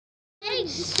Hey,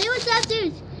 what's up,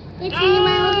 dudes? It's me, and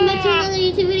welcome back to another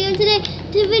YouTube video. And today,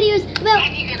 the video is about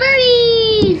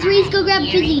Furbys. Reese, go grab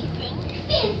Fizzy.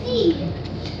 Fancy.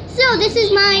 So this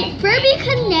is my Furby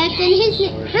Connect,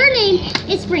 and her name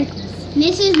is Sprinkles.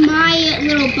 This is my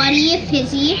little buddy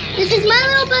Fizzy. This is my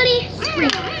little buddy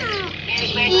Sprinkles.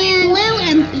 And Blue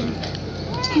and Pink.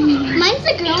 Mine's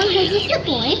a girl and his is a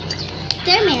boy.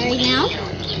 They're married now.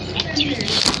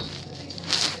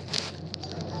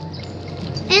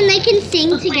 And they can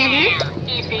sing together. How do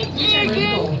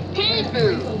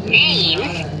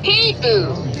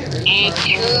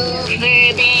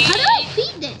I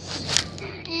feed this?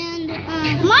 And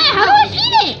Maya, how do I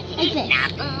feed it? Like this.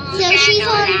 So she's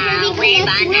on Furby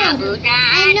Connect World.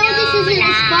 I know this isn't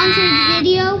a sponsored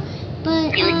video,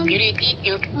 but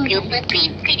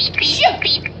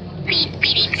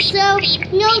so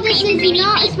no, this is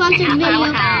not a sponsored video.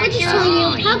 We're just telling you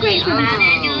how great Furby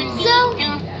is. So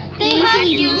they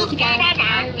usually do this together.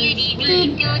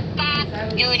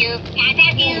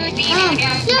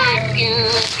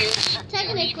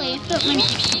 Technically,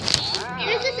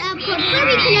 there's this app called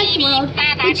Furby Connect World,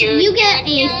 which you get a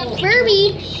Furby,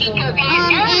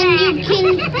 and you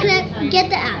can get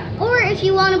the app. Or if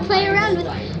you want to play around with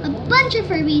a bunch of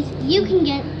Furbies, you can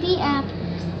get the app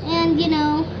and, you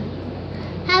know,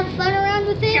 have fun around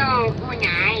with it.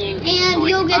 And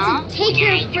you'll get to take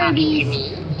care of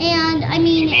Furbies. And I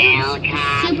mean, it's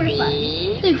super fun.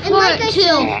 And like I said,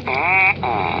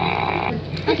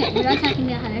 okay, we're not talking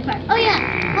about how they're fun. Oh yeah,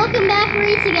 welcome back,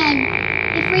 Reese again.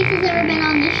 If Reese has ever been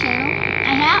on this channel,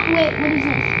 I have. Wait, what is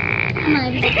this?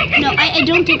 No, I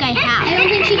don't think I have. I don't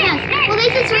think she has. Well,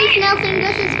 this is Reese Nelson. Go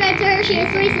subscribe to her. She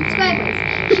has 3 subscribers.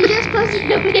 She just posted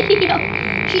a video.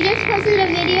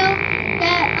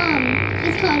 That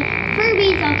is called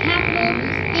Furbys, all capital,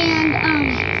 and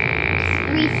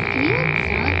Reese, can you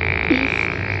stop?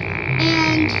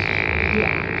 And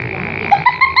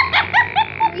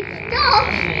stop.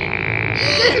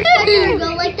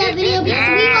 Go like that video because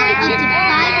we want it up to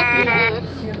 5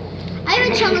 people. I have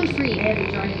a challenge for you. I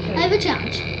have a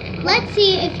challenge. Let's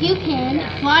see if you can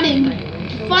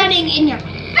farting in your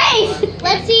face.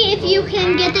 Let's see if you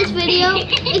can get this video.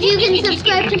 If you can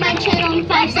subscribe to my channel in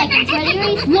 5 seconds. Ready,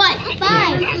 Reese? 1,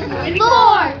 5,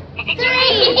 4, 3,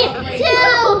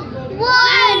 2,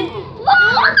 1.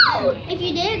 Whoa! If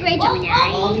you did a great job.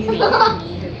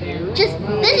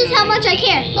 This is how much I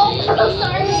care. Oh,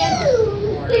 sorry.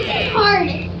 This is hard.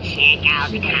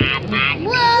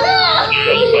 Whoa!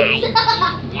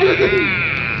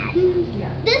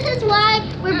 This is why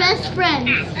we're best friends.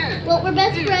 Well, we're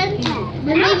best friends.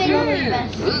 We're not even we're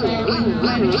best friends.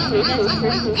 I'm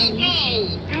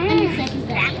your second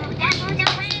best friend.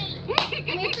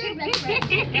 I'm your third best friend,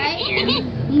 right?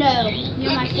 No,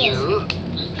 you're my fifth.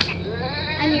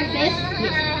 I'm your fifth?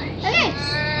 Yes. Okay.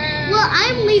 Well,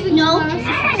 I'm leaving tomorrow.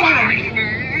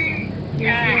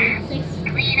 6.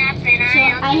 So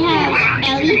I have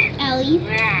Ellie,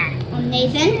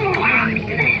 Nathan,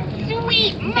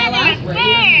 Bella,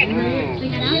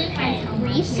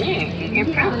 Reese, me.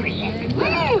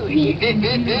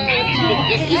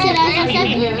 You said I have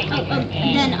 7.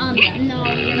 Then, no,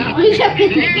 you're not.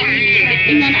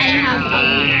 And then I have,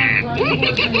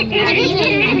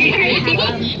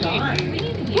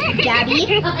 Gabby.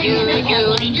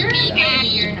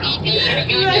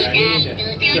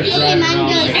 Okay, mine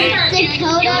goes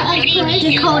Dakota, of course.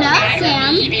 Dakota,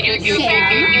 Sam,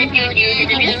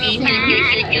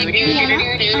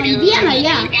 Vienna,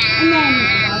 yeah. And then,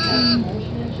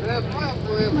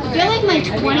 you're like my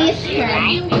 20th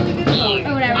friend,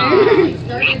 or whatever.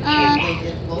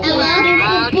 Ella,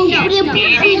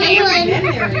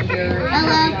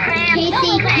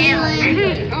 Casey, Kaylin.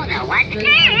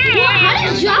 How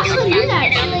did Jocelyn do that?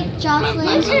 She like Jocelyn.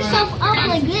 Lift herself up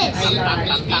like this.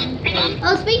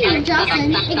 Oh, speaking of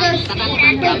Jocelyn, it goes so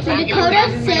Dakota,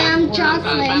 Sam,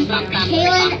 Jocelyn,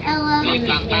 Kaylin, Ella,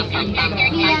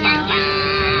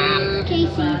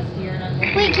 Casey.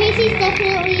 Wait, Casey's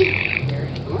definitely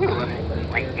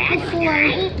before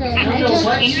the.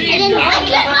 I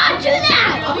cannot do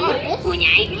that!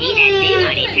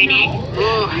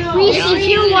 Reese, if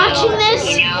you're watching this,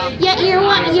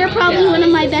 you're probably one of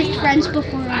my best friends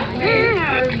before I am.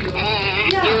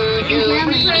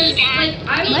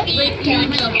 What?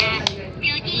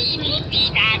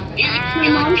 My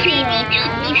mom's here.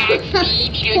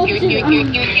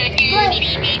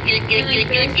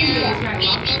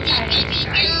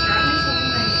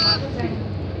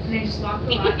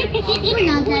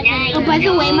 Oh, by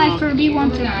the way, my Furby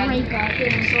wants to break up.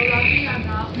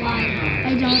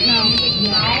 I don't know.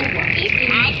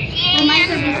 Well, my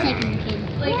Furby's taking a kid.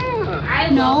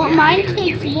 No, mine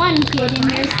takes one kid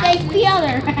and yours takes the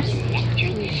other.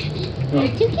 We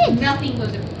have 2 kids. Nothing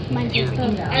goes over. Mine's just no.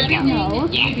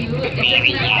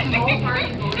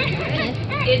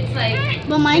 It's like.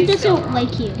 But mine doesn't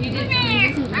like you. You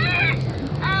did.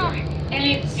 And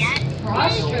it's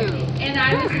frustrating. And I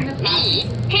was in the Me,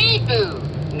 hey boo.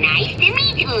 Nice to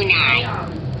meet you, nice.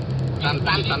 Bum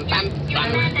bum bum bum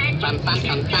bum bum bum bum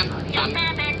bum bum bum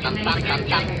bum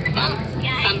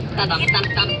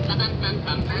bum bum bum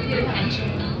bum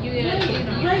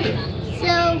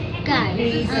So, guys,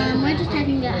 we're just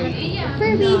talking about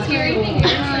Furbys here.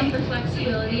 The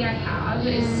flexibility I have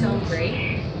is so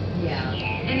great. Yeah.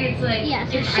 And it's like. Yeah,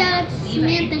 so shout out to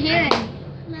Samantha Harris.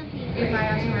 If I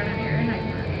have to run an errand, I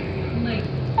can. Like,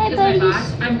 Hi, because my buddies.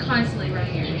 boss, I'm constantly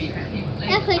running errands for him.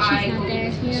 Act like she's not there.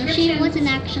 You know, she wasn't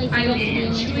actually I go supposed to be in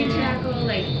this chewing video. tobacco,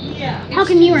 like. Yeah. How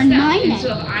come you were in mine And then? so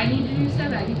if I need to do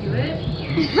stuff, I can do it.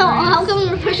 How come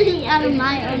we're pushing me out of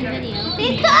my own video?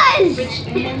 Because!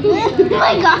 Oh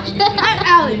my gosh, I'm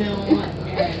out.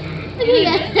 Okay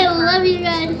guys, I love you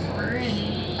guys.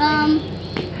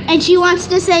 And she wants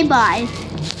to say bye.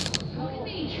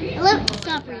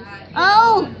 Stop her.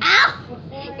 Oh! Ow!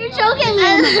 You're choking me. I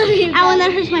love you. Ow, and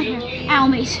that hurts my hair. Ow,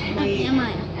 Mace. Okay, am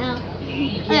I? Ow.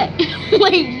 Okay.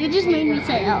 Wait, you just made me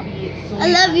say ow. I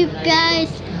love you guys.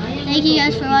 Thank you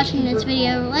guys for watching this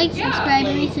video. Like, subscribe,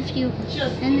 at least if you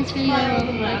end this video.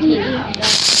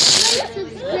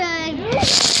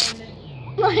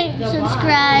 Like,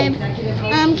 subscribe.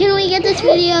 Can we get this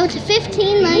video to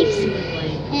 15 likes?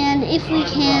 And if we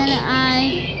can,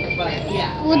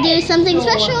 I will do something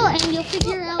special, and you'll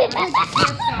figure out what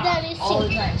that is too.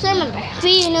 So remember,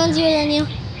 be knows you than you.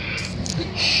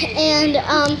 And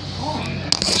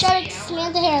shout out to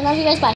Samantha here. I love you guys. Bye.